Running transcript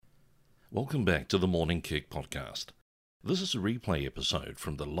Welcome back to the Morning Kick podcast. This is a replay episode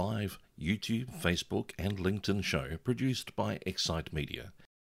from the live YouTube, Facebook and LinkedIn show produced by Excite Media.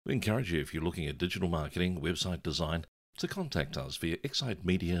 We encourage you, if you're looking at digital marketing, website design, to contact us via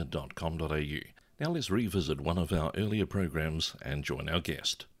excitemedia.com.au. Now let's revisit one of our earlier programs and join our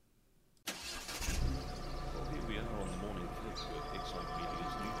guest. Well, here we are on the Morning Kick with Excite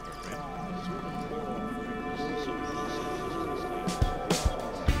Media's new program. It's one of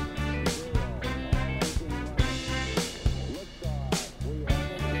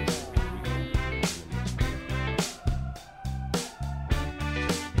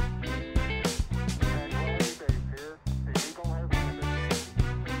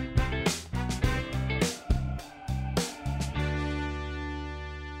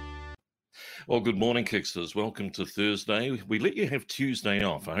Well, good morning, Kicksters. Welcome to Thursday. We let you have Tuesday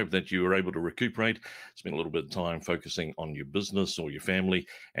off. I hope that you were able to recuperate, spend a little bit of time focusing on your business or your family,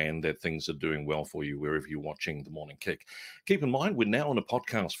 and that things are doing well for you wherever you're watching the Morning Kick. Keep in mind, we're now in a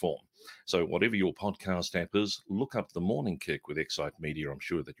podcast form. So whatever your podcast app is, look up the Morning Kick with Excite Media. I'm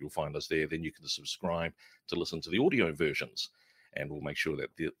sure that you'll find us there. Then you can subscribe to listen to the audio versions. And we'll make sure that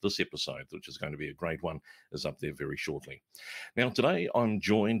this episode, which is going to be a great one, is up there very shortly. Now, today I'm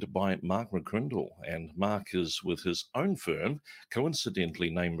joined by Mark McCrindle, and Mark is with his own firm, coincidentally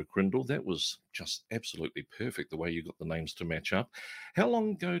named McCrindle. That was just absolutely perfect, the way you got the names to match up. How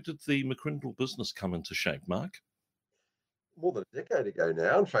long ago did the McCrindle business come into shape, Mark? More than a decade ago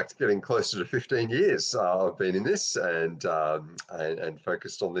now. In fact, getting closer to 15 years. I've been in this and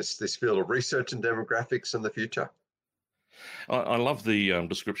focused on this field of research and demographics in the future. I love the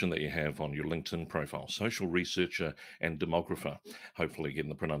description that you have on your LinkedIn profile, social researcher and demographer, hopefully getting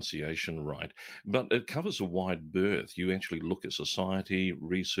the pronunciation right. But it covers a wide berth. You actually look at society,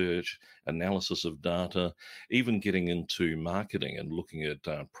 research, analysis of data, even getting into marketing and looking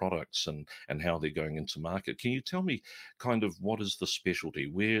at products and how they're going into market. Can you tell me kind of what is the specialty?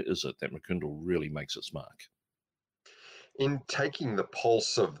 Where is it that McCrindle really makes its mark? In taking the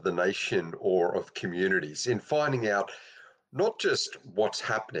pulse of the nation or of communities, in finding out not just what's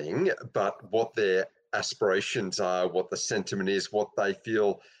happening, but what their aspirations are, what the sentiment is, what they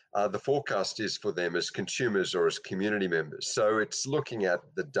feel the forecast is for them as consumers or as community members. So it's looking at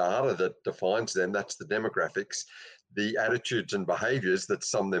the data that defines them, that's the demographics, the attitudes and behaviors that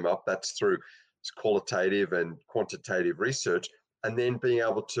sum them up, that's through qualitative and quantitative research, and then being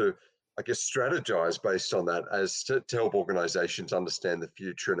able to strategize based on that as to help organizations understand the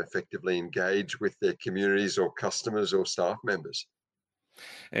future and effectively engage with their communities or customers or staff members.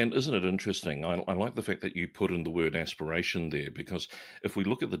 And isn't it interesting? I like the fact that you put in the word aspiration there, because if we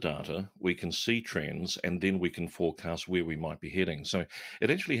look at the data, we can see trends and then we can forecast where we might be heading. So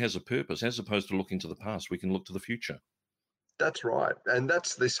it actually has a purpose. As opposed to looking to the past, we can look to the future. That's right. And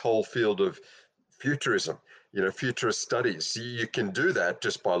that's this whole field of futurism, futurist studies. You can do that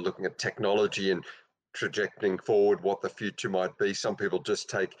just by looking at technology and projecting forward what the future might be. Some people just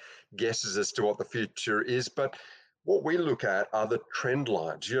take guesses as to what the future is, but what we look at are the trend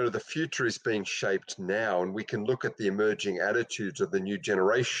lines. The future is being shaped now, and we can look at the emerging attitudes of the new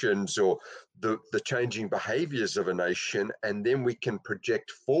generations or the changing behaviors of a nation, and then we can project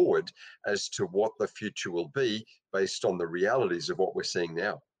forward as to what the future will be based on the realities of what we're seeing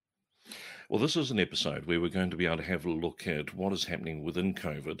now. Well, this is an episode where we're going to be able to have a look at what is happening within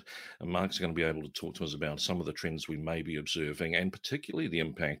COVID. And Mark's going to be able to talk to us about some of the trends we may be observing, and particularly the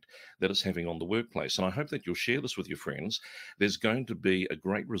impact that it's having on the workplace. And I hope that you'll share this with your friends. There's going to be a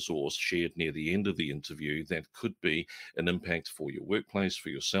great resource shared near the end of the interview that could be an impact for your workplace, for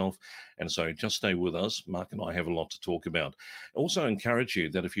yourself. And so just stay with us. Mark and I have a lot to talk about. Also encourage you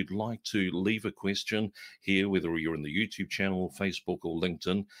that if you'd like to leave a question here, whether you're in the YouTube channel, Facebook or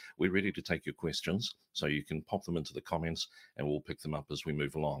LinkedIn, we're ready to take your questions, so you can pop them into the comments and we'll pick them up as we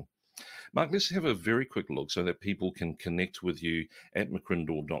move along. Mark, let's have a very quick look so that people can connect with you at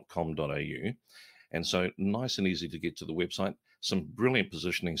mccrindle.com.au. And so nice and easy to get to the website. Some brilliant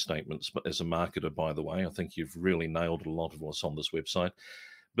positioning statements, but as a marketer, by the way, I think you've really nailed a lot of what's on this website.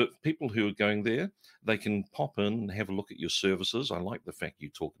 But people who are going there, they can pop in and have a look at your services. I like the fact you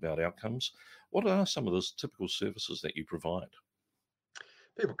talk about outcomes. What are some of those typical services that you provide?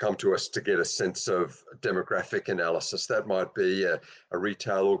 People come to us to get a sense of demographic analysis. That might be a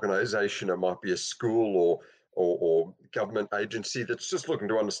retail organization, it might be a school or government agency that's just looking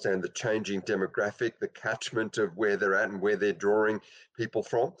to understand the changing demographic, the catchment of where they're at and where they're drawing people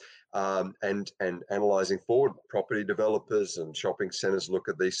from, and analysing forward. Property developers and shopping centres look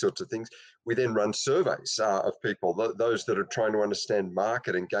at these sorts of things. We then run surveys of people, those that are trying to understand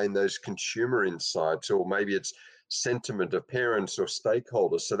market and gain those consumer insights, or maybe it's sentiment of parents or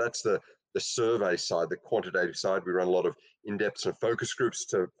stakeholders. So that's the the survey side, the quantitative side. We run a lot of in-depth and focus groups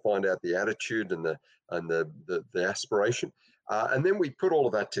to find out the attitude and the aspiration. And then we put all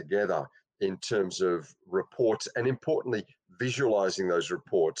of that together in terms of reports, and importantly, visualizing those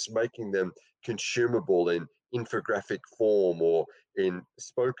reports, making them consumable in infographic form or in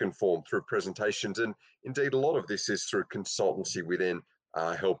spoken form through presentations. And indeed, a lot of this is through consultancy. We then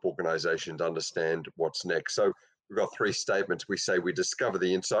help organizations understand what's next. So we've got three statements. We say we discover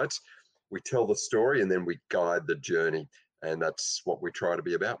the insights, we tell the story, and then we guide the journey. And that's what we try to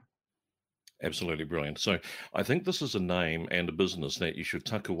be about. Absolutely brilliant. So I think this is a name and a business that you should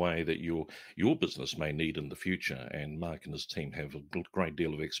tuck away that your business may need in the future. And Mark and his team have a great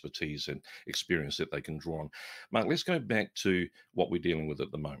deal of expertise and experience that they can draw on. Mark, let's go back to what we're dealing with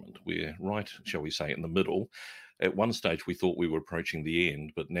at the moment. We're right, shall we say, in the middle. At one stage, we thought we were approaching the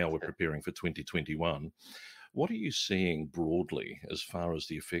end, but now we're preparing for 2021. What are you seeing broadly as far as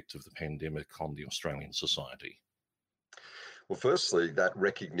the effect of the pandemic on the Australian society? Well, firstly, that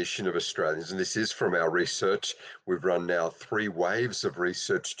recognition of Australians, and this is from our research. We've run now 3 waves of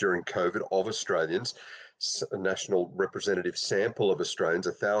research during COVID of Australians, a national representative sample of Australians,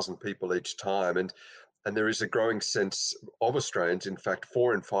 1,000 people each time. And there is a growing sense of Australians. In fact,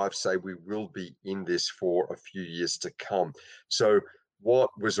 4 in 5 say we will be in this for a few years to come. So what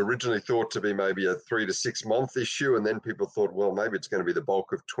was originally thought to be maybe a 3 to 6 month issue, and then people thought, well, maybe it's going to be the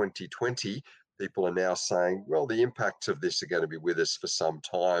bulk of 2020. People are now saying, well, the impacts of this are going to be with us for some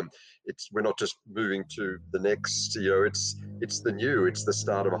time. We're not just moving to the next, it's the new, it's the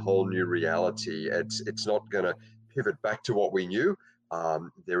start of a whole new reality. It's not going to pivot back to what we knew.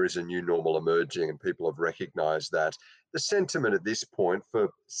 There is a new normal emerging, and people have recognized that. The sentiment at this point for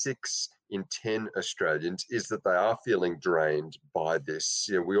 6 in 10 Australians is that they are feeling drained by this.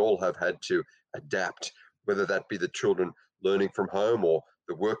 We all have had to adapt, whether that be the children learning from home or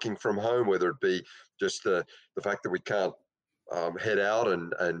the working from home, whether it be just the fact that we can't head out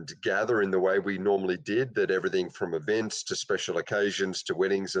and gather in the way we normally did, that everything from events to special occasions to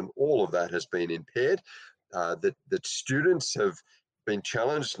weddings and all of that has been impaired, that students have been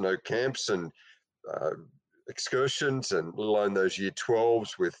challenged, no camps and uh, excursions, and let alone those year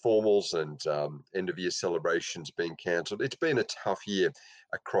 12s with formals and end of year celebrations being cancelled. It's been a tough year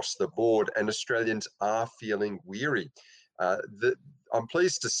across the board, and Australians are feeling weary. I'm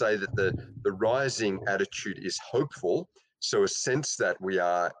pleased to say that the rising attitude is hopeful. So a sense that we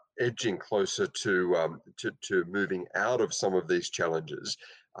are edging closer to moving out of some of these challenges,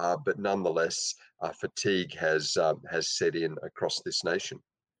 but nonetheless, fatigue has set in across this nation.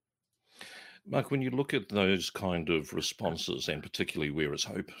 Mark, when you look at those kind of responses, and particularly where is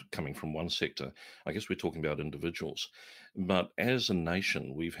hope coming from one sector, I guess we're talking about individuals. But as a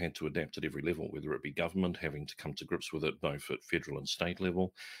nation, we've had to adapt at every level, whether it be government having to come to grips with it both at federal and state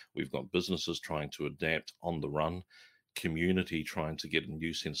level. We've got businesses trying to adapt on the run, community trying to get a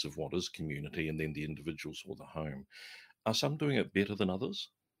new sense of what is community, and then the individuals or the home. Are some doing it better than others?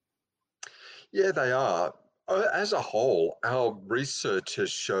 Yeah, they are. As a whole, our research has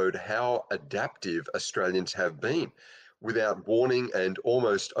showed how adaptive Australians have been. Without warning and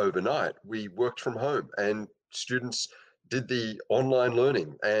almost overnight, we worked from home, and students did the online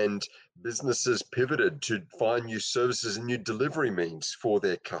learning, and businesses pivoted to find new services and new delivery means for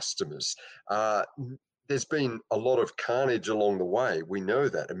their customers. Uh, there's been a lot of carnage along the way. We know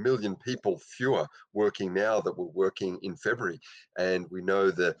that 1 million people fewer working now that were working in February, and we know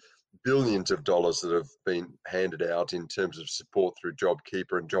the billions of dollars that have been handed out in terms of support through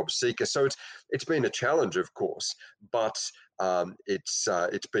JobKeeper and JobSeeker. So it's been a challenge, of course, but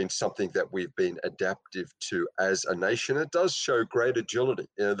it's been something that we've been adaptive to as a nation. It does show great agility.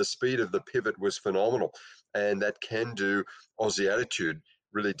 The speed of the pivot was phenomenal, and that can-do Aussie attitude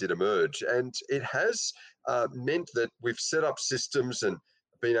really did emerge. And it has meant that we've set up systems and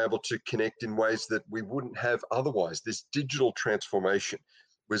been able to connect in ways that we wouldn't have otherwise. This digital transformation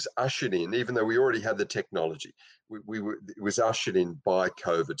was ushered in, even though we already had the technology. It was ushered in by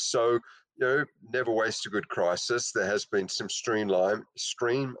COVID. So, never waste a good crisis. There has been some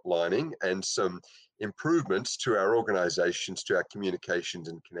streamlining and some improvements to our organizations, to our communications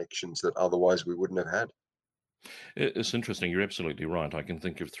and connections that otherwise we wouldn't have had. It's interesting. You're absolutely right. I can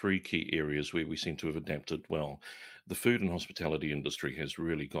think of three key areas where we seem to have adapted well. The food and hospitality industry has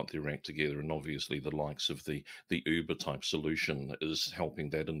really got their act together, and obviously the likes of the Uber type solution is helping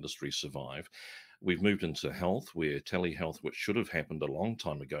that industry survive. We've moved into health, where telehealth, which should have happened a long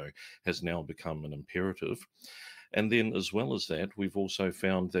time ago, has now become an imperative. And then, as well as that, we've also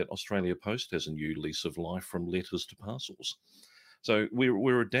found that Australia Post has a new lease of life from letters to parcels. So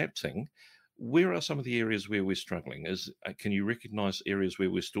we're adapting. Where are some of the areas where we're struggling? Can you recognise areas where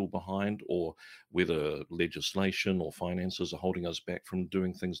we're still behind, or whether legislation or finances are holding us back from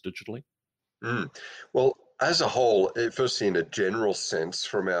doing things digitally? Mm. Well, as a whole, firstly, in a general sense,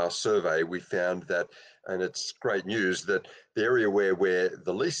 from our survey, we found that, and it's great news, that the area where we're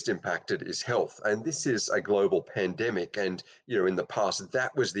the least impacted is health. And this is a global pandemic. And, in the past,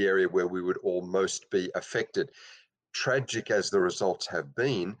 that was the area where we would all most be affected. Tragic as the results have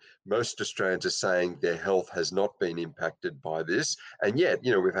been, most Australians are saying their health has not been impacted by this. And yet,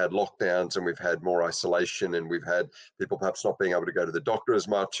 we've had lockdowns and we've had more isolation and we've had people perhaps not being able to go to the doctor as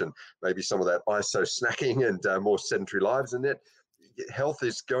much and maybe some of that ISO snacking and more sedentary lives. And yet, health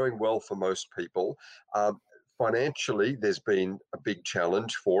is going well for most people. Financially, there's been a big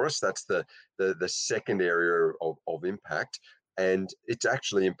challenge for us. That's the second area of impact. And it's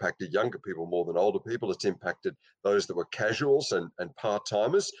actually impacted younger people more than older people. It's impacted those that were casuals and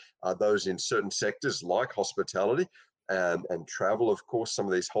part-timers, those in certain sectors like hospitality and travel, of course, some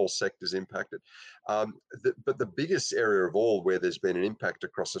of these whole sectors impacted. But the biggest area of all where there's been an impact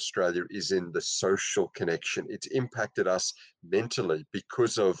across Australia is in the social connection. It's impacted us mentally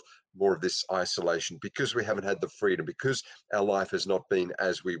because of more of this isolation, because we haven't had the freedom, because our life has not been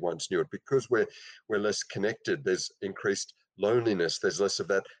as we once knew it, because we're less connected. There's increased loneliness. There's less of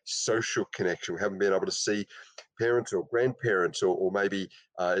that social connection. We haven't been able to see parents or grandparents, or maybe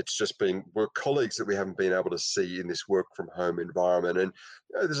it's just been work colleagues that we haven't been able to see in this work from home environment. And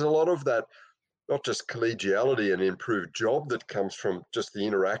there's a lot of that, not just collegiality and improved job that comes from just the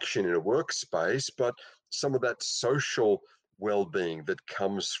interaction in a workspace, but some of that social well-being that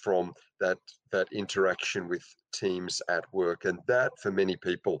comes from that interaction with teams at work, and that for many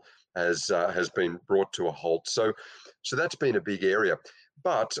people has been brought to a halt. So that's been a big area.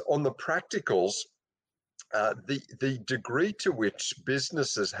 But on the practicals, the degree to which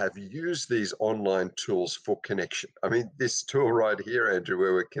businesses have used these online tools for connection. I mean, this tool right here, Andrew,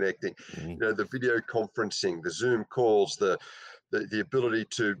 where we're connecting, Mm. the video conferencing, the Zoom calls, the ability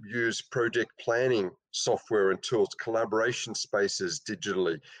to use project planning software and tools, collaboration spaces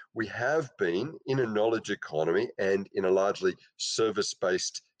digitally. We have been in a knowledge economy and in a largely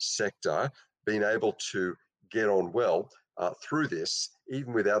service-based sector, been able to get on well through this,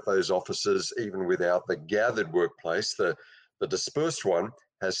 even without those offices, even without the gathered workplace. The dispersed one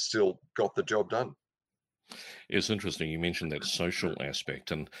has still got the job done. It's interesting you mentioned that social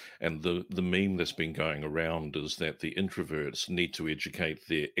aspect, and the meme that's been going around is that the introverts need to educate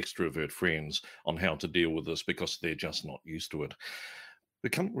their extrovert friends on how to deal with this because they're just not used to it.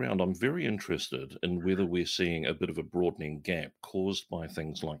 But coming around, I'm very interested in whether we're seeing a bit of a broadening gap caused by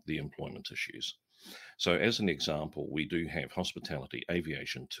things like the employment issues. So, as an example, we do have hospitality,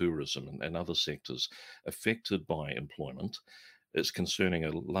 aviation, tourism, and other sectors affected by employment. It's concerning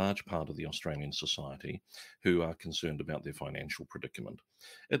a large part of the Australian society who are concerned about their financial predicament.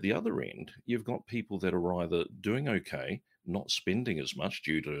 At the other end, you've got people that are either doing okay, not spending as much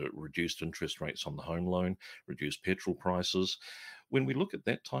due to reduced interest rates on the home loan, reduced petrol prices. When we look at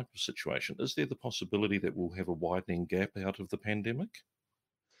that type of situation, is there the possibility that we'll have a widening gap out of the pandemic?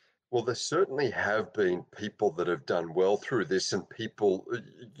 Well, there certainly have been people that have done well through this, and people,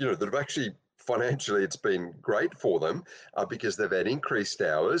 that have actually financially it's been great for them because they've had increased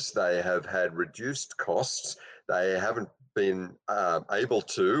hours, they have had reduced costs, they haven't been able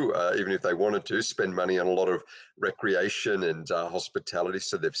to, even if they wanted to, spend money on a lot of recreation and hospitality,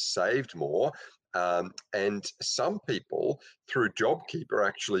 so they've saved more. And some people, through JobKeeper,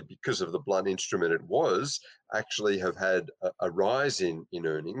 actually, because of the blunt instrument it was, actually have had a rise in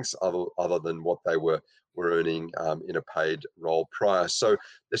earnings other than what they were earning in a paid role prior. So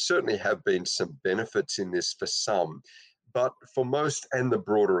there certainly have been some benefits in this for some, but for most and the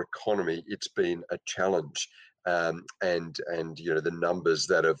broader economy, it's been a challenge. And the numbers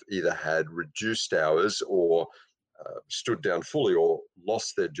that have either had reduced hours or stood down fully or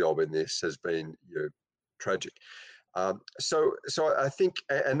lost their job in this has been tragic. So I think,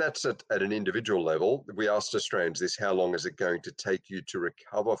 and that's at an individual level. We asked Australians this: how long is it going to take you to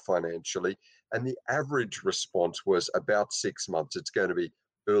recover financially? And the average response was about 6 months. It's going to be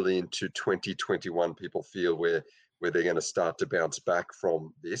early into 2021. People feel where they're going to start to bounce back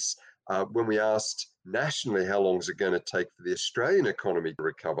from this. When we asked nationally how long is it going to take for the Australian economy to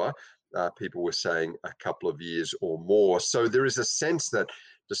recover, people were saying a couple of years or more. So there is a sense that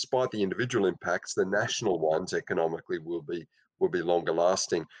despite the individual impacts, the national ones economically will be longer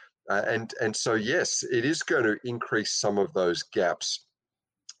lasting. And so yes, it is going to increase some of those gaps.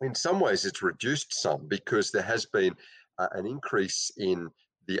 In some ways, it's reduced some because there has been an increase in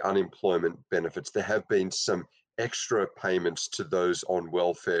the unemployment benefits. There have been some extra payments to those on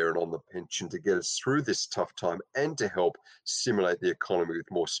welfare and on the pension to get us through this tough time and to help stimulate the economy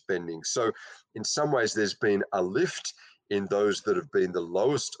with more spending. So, in some ways, there's been a lift in those that have been the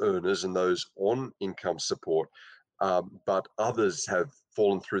lowest earners and those on income support. But others have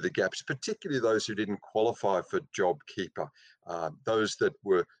fallen through the gaps, particularly those who didn't qualify for JobKeeper, those that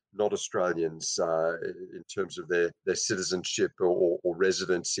were not Australians in terms of their citizenship or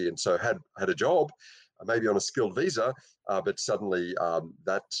residency, and so had a job, maybe on a skilled visa, but suddenly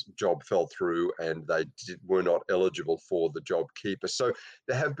that job fell through and were not eligible for the JobKeeper. So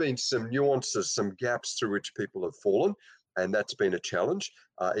there have been some nuances, some gaps through which people have fallen, and that's been a challenge,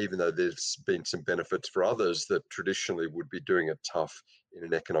 even though there's been some benefits for others that traditionally would be doing it tough in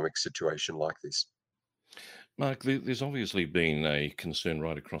an economic situation like this. Mark, there's obviously been a concern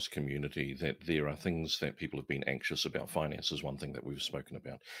right across community that there are things that people have been anxious about. Finance is one thing that we've spoken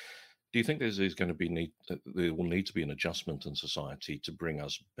about. Do you think there's going to be there will need to be an adjustment in society to bring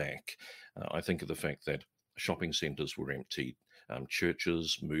us back? I think of the fact that shopping centres were emptied,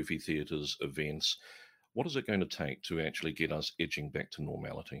 churches, movie theatres, events. What is it going to take to actually get us edging back to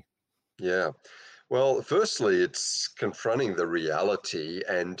normality? Yeah. Well, firstly, it's confronting the reality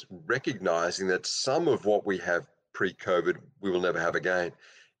and recognizing that some of what we have pre-COVID, we will never have again.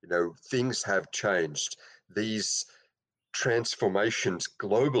 Things have changed. These transformations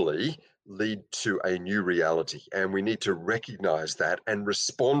globally lead to a new reality, and we need to recognize that and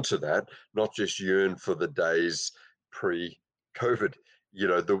respond to that, not just yearn for the days pre-COVID.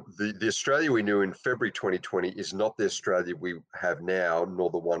 The Australia we knew in February 2020 is not the Australia we have now, nor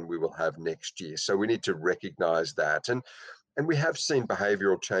the one we will have next year. So we need to recognize that. And we have seen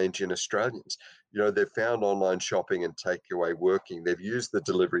behavioural change in Australians. They've found online shopping and takeaway working. They've used the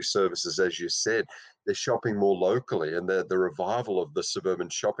delivery services, as you said. They're shopping more locally, and the revival of the suburban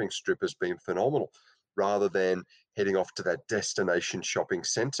shopping strip has been phenomenal, rather than heading off to that destination shopping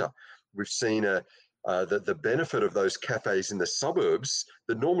centre. We've seen the benefit of those cafes in the suburbs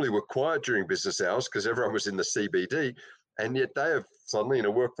that normally were quiet during business hours because everyone was in the CBD, and yet they have suddenly, in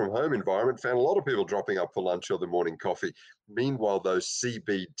a work from home environment, found a lot of people dropping up for lunch or the morning coffee. Meanwhile, those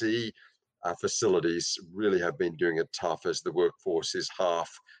CBD facilities really have been doing it tough, as the workforce is half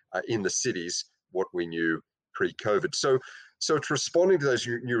in the cities what we knew pre-COVID. So it's responding to those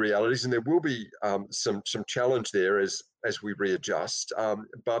new realities, and there will be some challenge there as we readjust.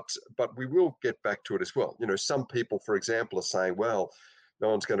 But we will get back to it as well. Some people, for example, are saying, well, no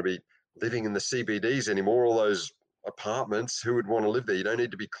one's going to be living in the CBDs anymore. All those apartments, who would want to live there? You don't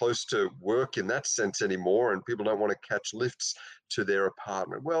need to be close to work in that sense anymore, and people don't want to catch lifts to their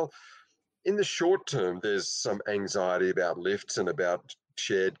apartment. Well, in the short term, there's some anxiety about lifts and about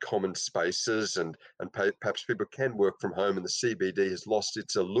shared common spaces, and perhaps people can work from home, and the CBD has lost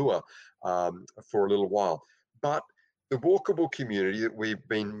its allure for a little while. But the walkable community that we've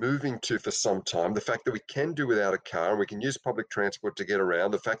been moving to for some time, the fact that we can do without a car and we can use public transport to get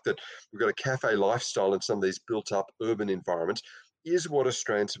around, the fact that we've got a cafe lifestyle in some of these built up urban environments, is what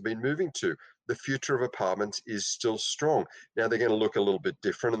Australians have been moving to. The future of apartments is still strong. Now they're going to look a little bit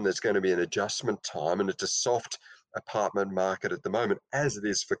different, and there's going to be an adjustment time, and it's a soft apartment market at the moment, as it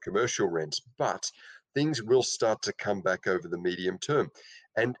is for commercial rents, but things will start to come back over the medium term.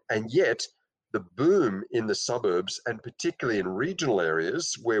 And yet the boom in the suburbs, and particularly in regional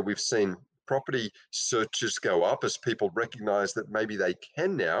areas where we've seen property searches go up as people recognize that maybe they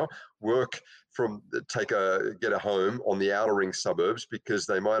can now work from get a home on the outer ring suburbs, because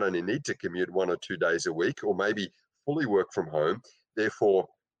they might only need to commute 1 or 2 days a week, or maybe fully work from home. Therefore,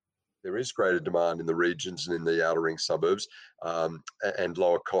 there is greater demand in the regions and in the outer ring suburbs, and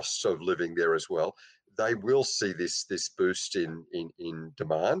lower costs of living there as well. They will see this boost in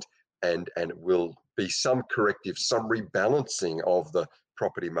demand, and it will be some corrective, some rebalancing of the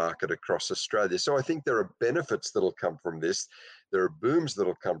property market across Australia. So I think there are benefits that'll come from this. There are booms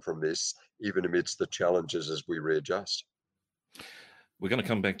that'll come from this, even amidst the challenges as we readjust. We're going to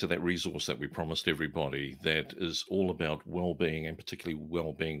come back to that resource that we promised everybody that is all about well-being, and particularly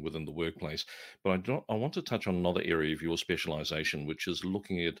well-being within the workplace. But I want to touch on another area of your specialization, which is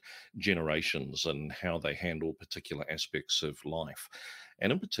looking at generations and how they handle particular aspects of life.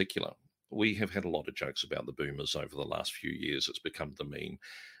 And in particular, we have had a lot of jokes about the boomers over the last few years. It's become the meme.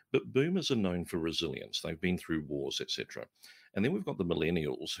 But boomers are known for resilience. They've been through wars, etc. And then we've got the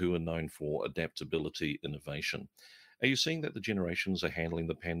millennials, who are known for adaptability, innovation. Are you seeing that the generations are handling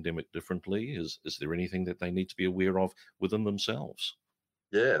the pandemic differently? Is there anything that they need to be aware of within themselves?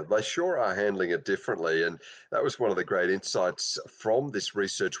 Yeah, they sure are handling it differently. And that was one of the great insights from this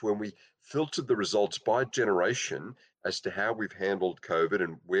research when we filtered the results by generation as to how we've handled COVID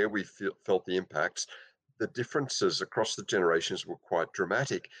and where we felt the impacts. the differences across the generations were quite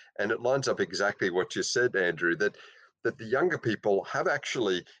dramatic. And it lines up exactly what you said, Andrew, that the younger people have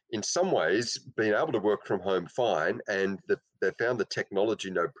actually, in some ways, been able to work from home fine, and that they found the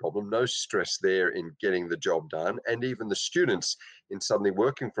technology no problem, no stress there in getting the job done. And even the students in suddenly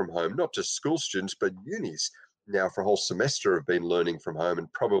working from home, not just school students, but unis now for a whole semester have been learning from home,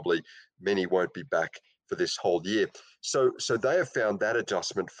 and probably many won't be back for this whole year. So they have found that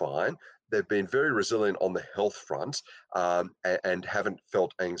adjustment fine. They've been very resilient on the health front, and haven't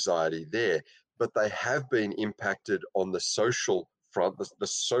felt anxiety there, but they have been impacted on the social front, the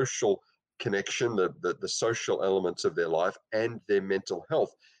social connection, the social elements of their life and their mental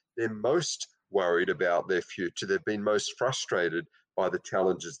health. They're most worried about their future. They've been most frustrated by the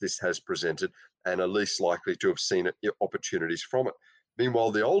challenges this has presented, and are least likely to have seen opportunities from it.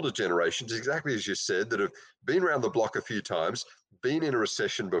 Meanwhile, the older generations, exactly as you said, that have been around the block a few times, been in a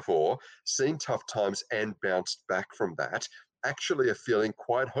recession before, seen tough times and bounced back from that, actually are feeling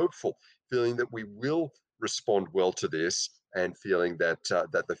quite hopeful, feeling that we will respond well to this, and feeling that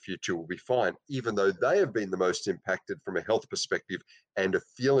that the future will be fine, even though they have been the most impacted from a health perspective and are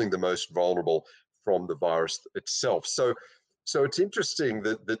feeling the most vulnerable from the virus itself. So it's interesting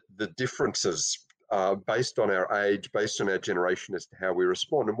that the differences based on our age, based on our generation, as to how we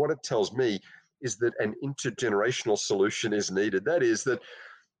respond. And what it tells me is that an intergenerational solution is needed. That is that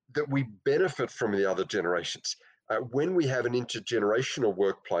we benefit from the other generations. When we have an intergenerational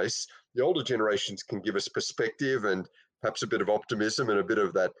workplace, the older generations can give us perspective and perhaps a bit of optimism and a bit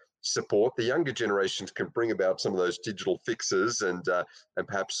of that support. The younger generations can bring about some of those digital fixes and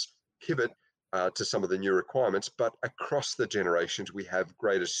perhaps pivot to some of the new requirements. But across the generations, we have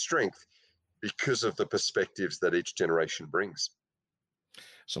greater strength because of the perspectives that each generation brings.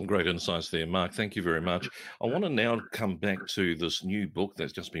 Some great insights there, Mark. Thank you very much. I want to now come back to this new book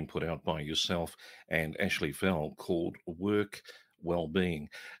that's just been put out by yourself and Ashley Fell called Work Wellbeing.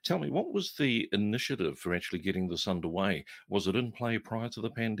 Tell me, what was the initiative for actually getting this underway? Was it in play prior to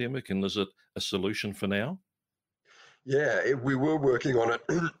the pandemic, and is it a solution for now? Yeah, we were working on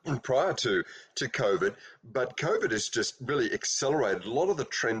it prior to COVID, but COVID has just really accelerated a lot of the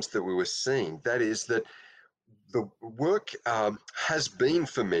trends that we were seeing. That is that the work has been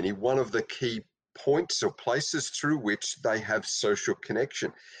for many one of the key points or places through which they have social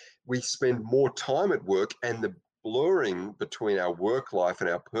connection. We spend more time at work, and the blurring between our work life and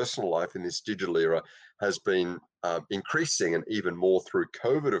our personal life in this digital era has been increasing, and even more through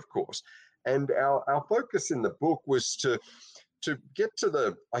COVID, of course. And our focus in the book was to get to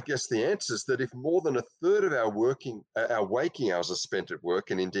the, I guess, the answers that if more than a third of our waking hours are spent at work,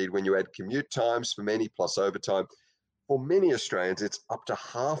 and indeed when you add commute times for many plus overtime, for many Australians, it's up to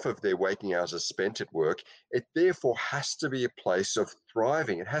half of their waking hours are spent at work. It therefore has to be a place of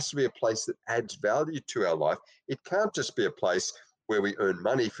thriving. It has to be a place that adds value to our life. It can't just be a place where we earn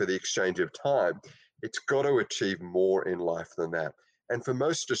money for the exchange of time. It's got to achieve more in life than that. And for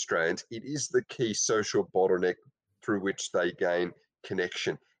most Australians, it is the key social bottleneck through which they gain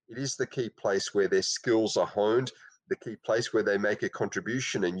connection. It is the key place where their skills are honed, the key place where they make a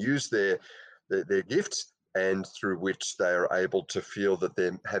contribution and use their gifts, and through which they are able to feel that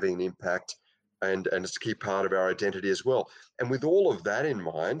they're having an impact, and it's a key part of our identity as well. And with all of that in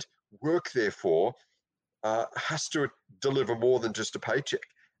mind, work therefore has to deliver more than just a paycheck.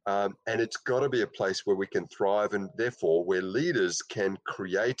 And it's got to be a place where we can thrive, and therefore where leaders can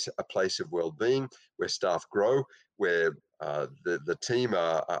create a place of well-being, where staff grow, where the team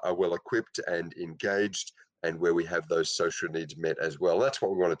are well equipped and engaged, and where we have those social needs met as well. That's what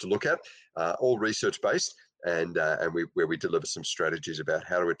we wanted to look at, all research-based, and where we deliver some strategies about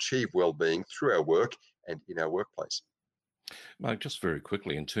how to achieve well-being through our work and in our workplace. Mark, just very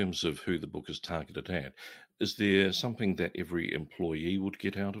quickly, in terms of who the book is targeted at, is there something that every employee would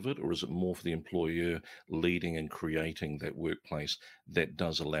get out of it, or is it more for the employer leading and creating that workplace that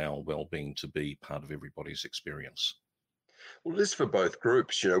does allow well-being to be part of everybody's experience? Well, it is for both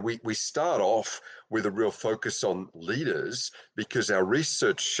groups. We start off with a real focus on leaders because our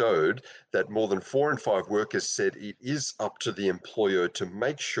research showed that more than 4 in 5 workers said it is up to the employer to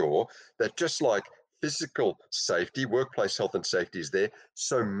make sure that, just like physical safety, workplace health and safety is there,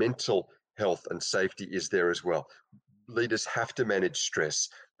 so mental health and safety is there as well. Leaders have to manage stress.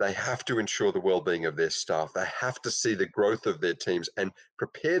 They have to ensure the well-being of their staff. They have to see the growth of their teams and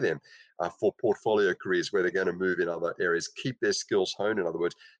prepare them for portfolio careers where they're going to move in other areas, keep their skills honed. In other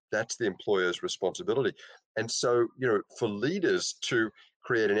words, that's the employer's responsibility. And so, for leaders to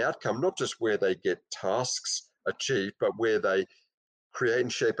create an outcome, not just where they get tasks achieved, but where they create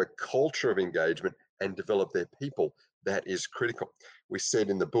and shape a culture of engagement and develop their people, that is critical. We said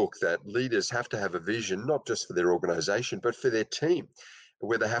in the book that leaders have to have a vision, not just for their organization, but for their team,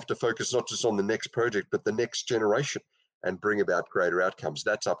 where they have to focus not just on the next project, but the next generation and bring about greater outcomes.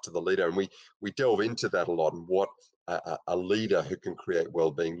 That's up to the leader. And we delve into that a lot and what a leader who can create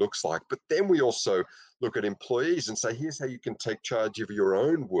well-being looks like. But then we also look at employees and say, here's how you can take charge of your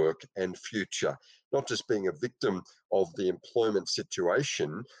own work and future, not just being a victim of the employment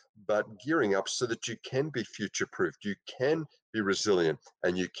situation, but gearing up so that you can be future-proofed, you can be resilient,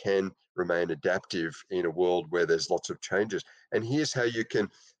 and you can remain adaptive in a world where there's lots of changes. And here's how you can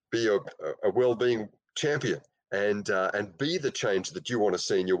be a well-being champion and be the change that you want to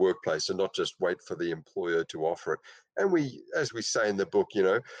see in your workplace, and not just wait for the employer to offer it. And we, as we say in the book,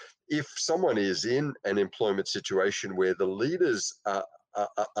 if someone is in an employment situation where the leaders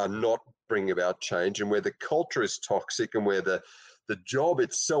are not bringing about change, and where the culture is toxic, and where the job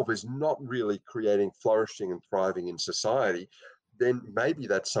itself is not really creating flourishing and thriving in society, then maybe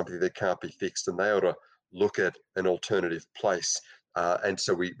that's something that can't be fixed, and they ought to look at an alternative place. And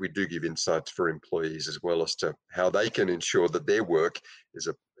so we do give insights for employees as well as to how they can ensure that their work is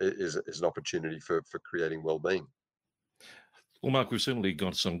an opportunity for creating well-being. Well, Mark, we've certainly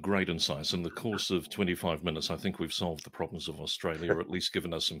got some great insights. In the course of 25 minutes, I think we've solved the problems of Australia, or at least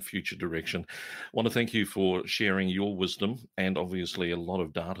given us some future direction. I want to thank you for sharing your wisdom and obviously a lot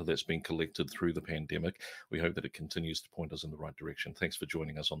of data that's been collected through the pandemic. We hope that it continues to point us in the right direction. Thanks for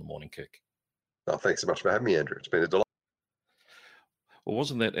joining us on the Morning Kick. Thanks so much for having me, Andrew. It's been a delight. Well,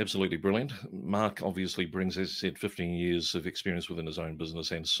 wasn't that absolutely brilliant? Mark obviously brings, as I said, 15 years of experience within his own business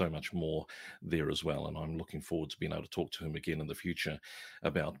and so much more there as well. And I'm looking forward to being able to talk to him again in the future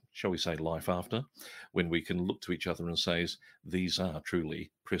about, shall we say, life after, when we can look to each other and say, these are truly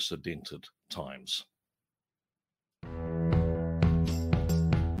precedented times.